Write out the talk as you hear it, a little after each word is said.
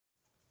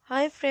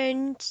Hi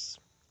friends,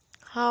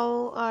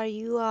 how are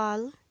you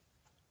all?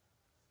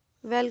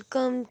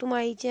 Welcome to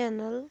my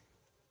channel.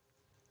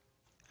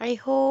 I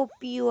hope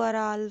you are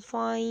all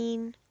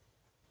fine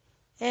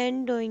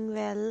and doing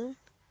well.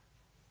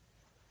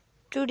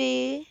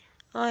 Today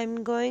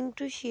I'm going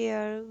to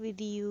share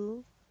with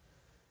you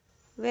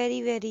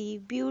very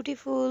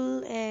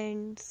beautiful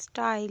and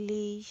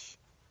stylish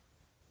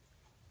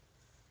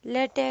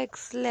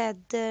latex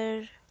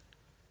leather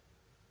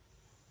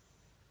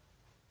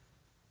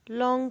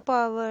long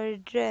power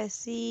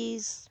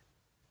dresses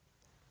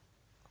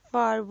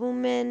for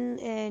women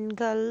and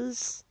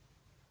girls.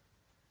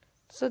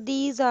 So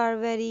these are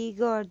very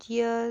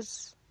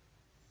gorgeous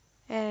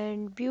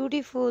and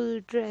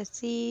beautiful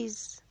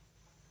dresses.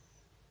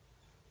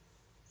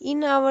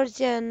 In our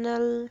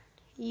channel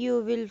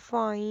you will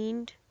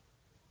find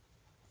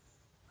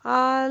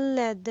all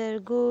leather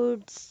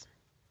goods.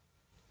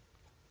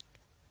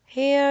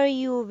 Here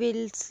you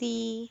will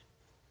see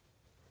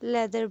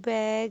leather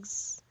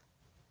bags,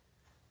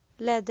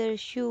 leather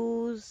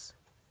shoes,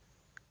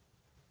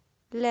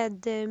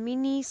 leather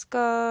mini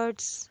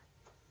skirts,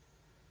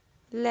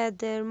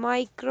 leather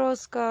micro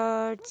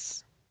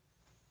skirts,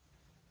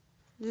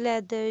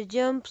 leather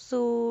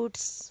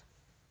jumpsuits,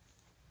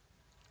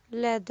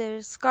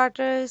 leather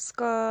skater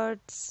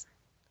skirts,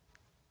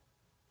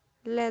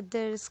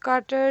 leather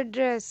skater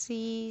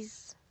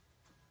dresses,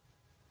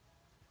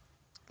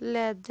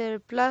 leather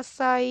plus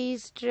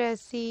size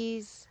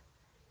dresses,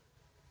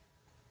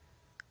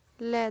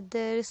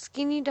 leather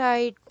skinny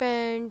tight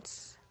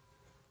pants,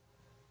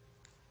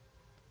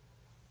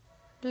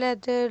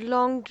 leather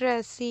long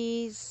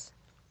dresses,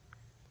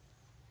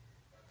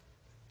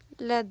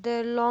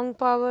 leather long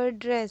power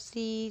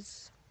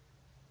dresses,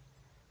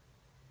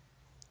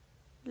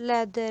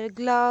 leather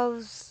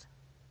gloves,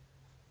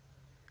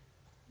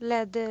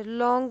 leather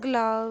long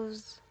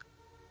gloves,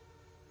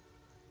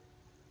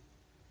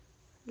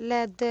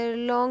 leather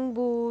long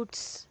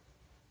boots,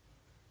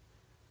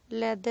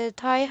 leather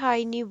thigh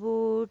high knee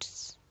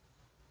boots,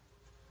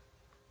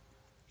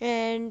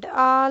 and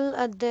all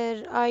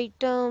other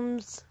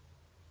items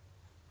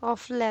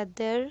of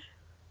leather.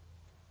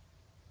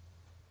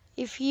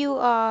 If you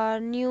are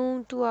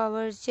new to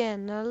our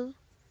channel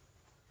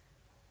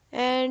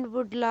and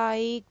would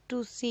like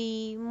to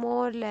see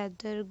more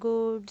leather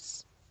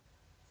goods,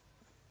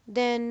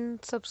 then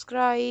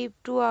subscribe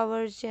to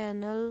our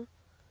channel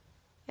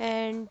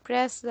and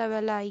press the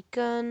bell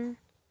icon.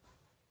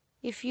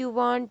 If you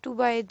want to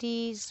buy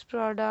these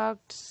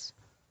products,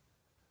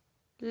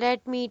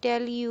 let me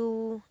tell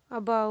you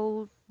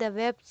about the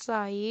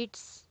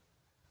websites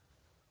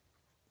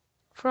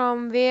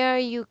from where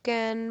you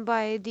can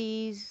buy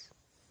these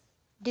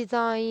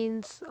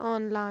designs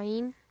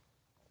online.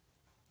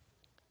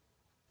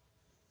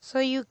 So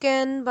you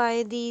can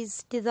buy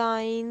these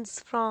designs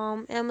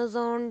from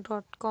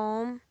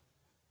Amazon.com,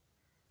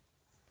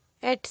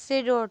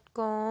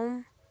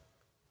 Etsy.com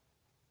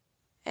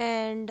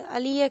and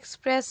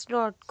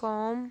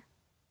AliExpress.com.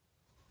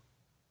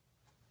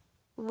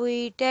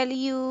 We tell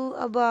you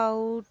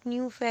about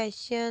new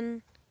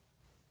fashion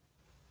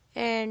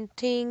and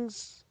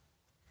things.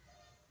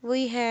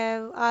 We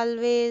have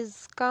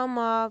always come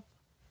up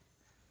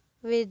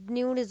with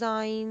new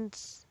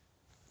designs,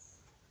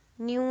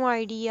 new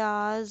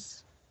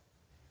ideas,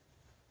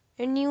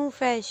 and new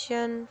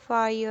fashion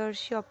for your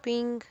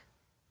shopping.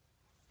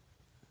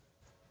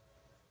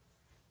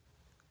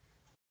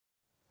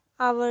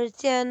 Our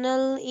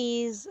channel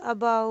is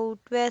about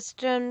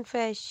Western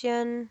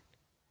fashion.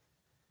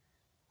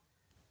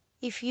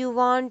 If you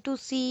want to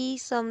see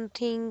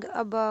something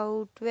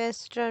about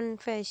Western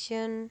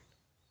fashion,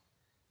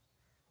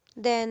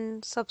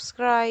 then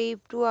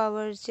subscribe to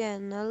our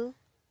channel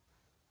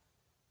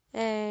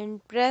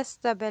and press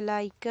the bell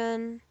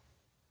icon.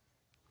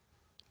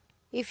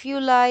 If you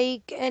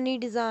like any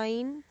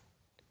design,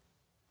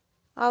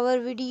 our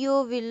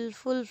video will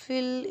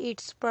fulfill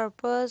its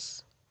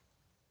purpose.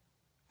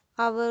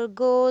 Our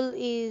goal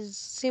is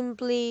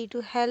simply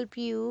to help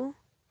you.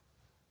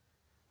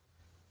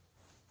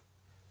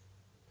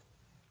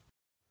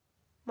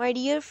 My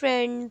dear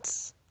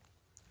friends,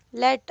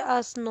 let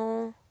us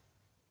know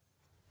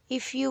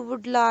if you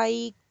would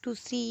like to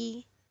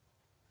see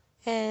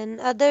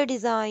another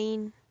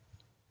design.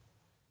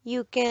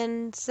 You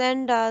can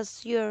send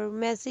us your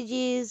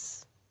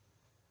messages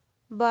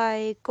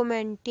by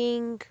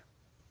commenting.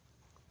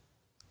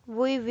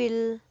 We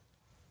will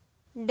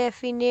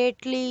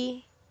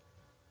definitely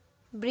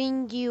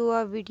bring you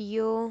a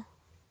video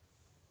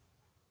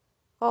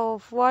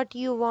of what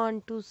you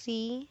want to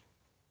see.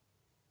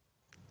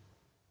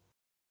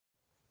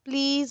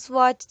 Please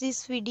watch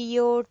this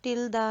video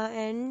till the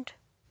end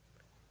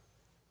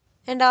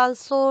and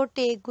also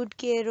take good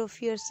care of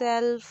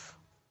yourself.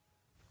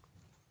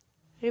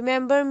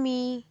 Remember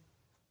me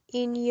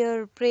in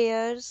your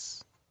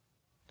prayers.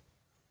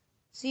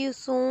 See you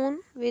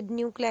soon with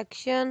new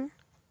collection,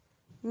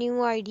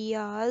 new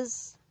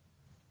ideas.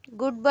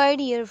 Goodbye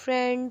dear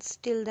friends,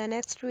 till the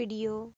next video.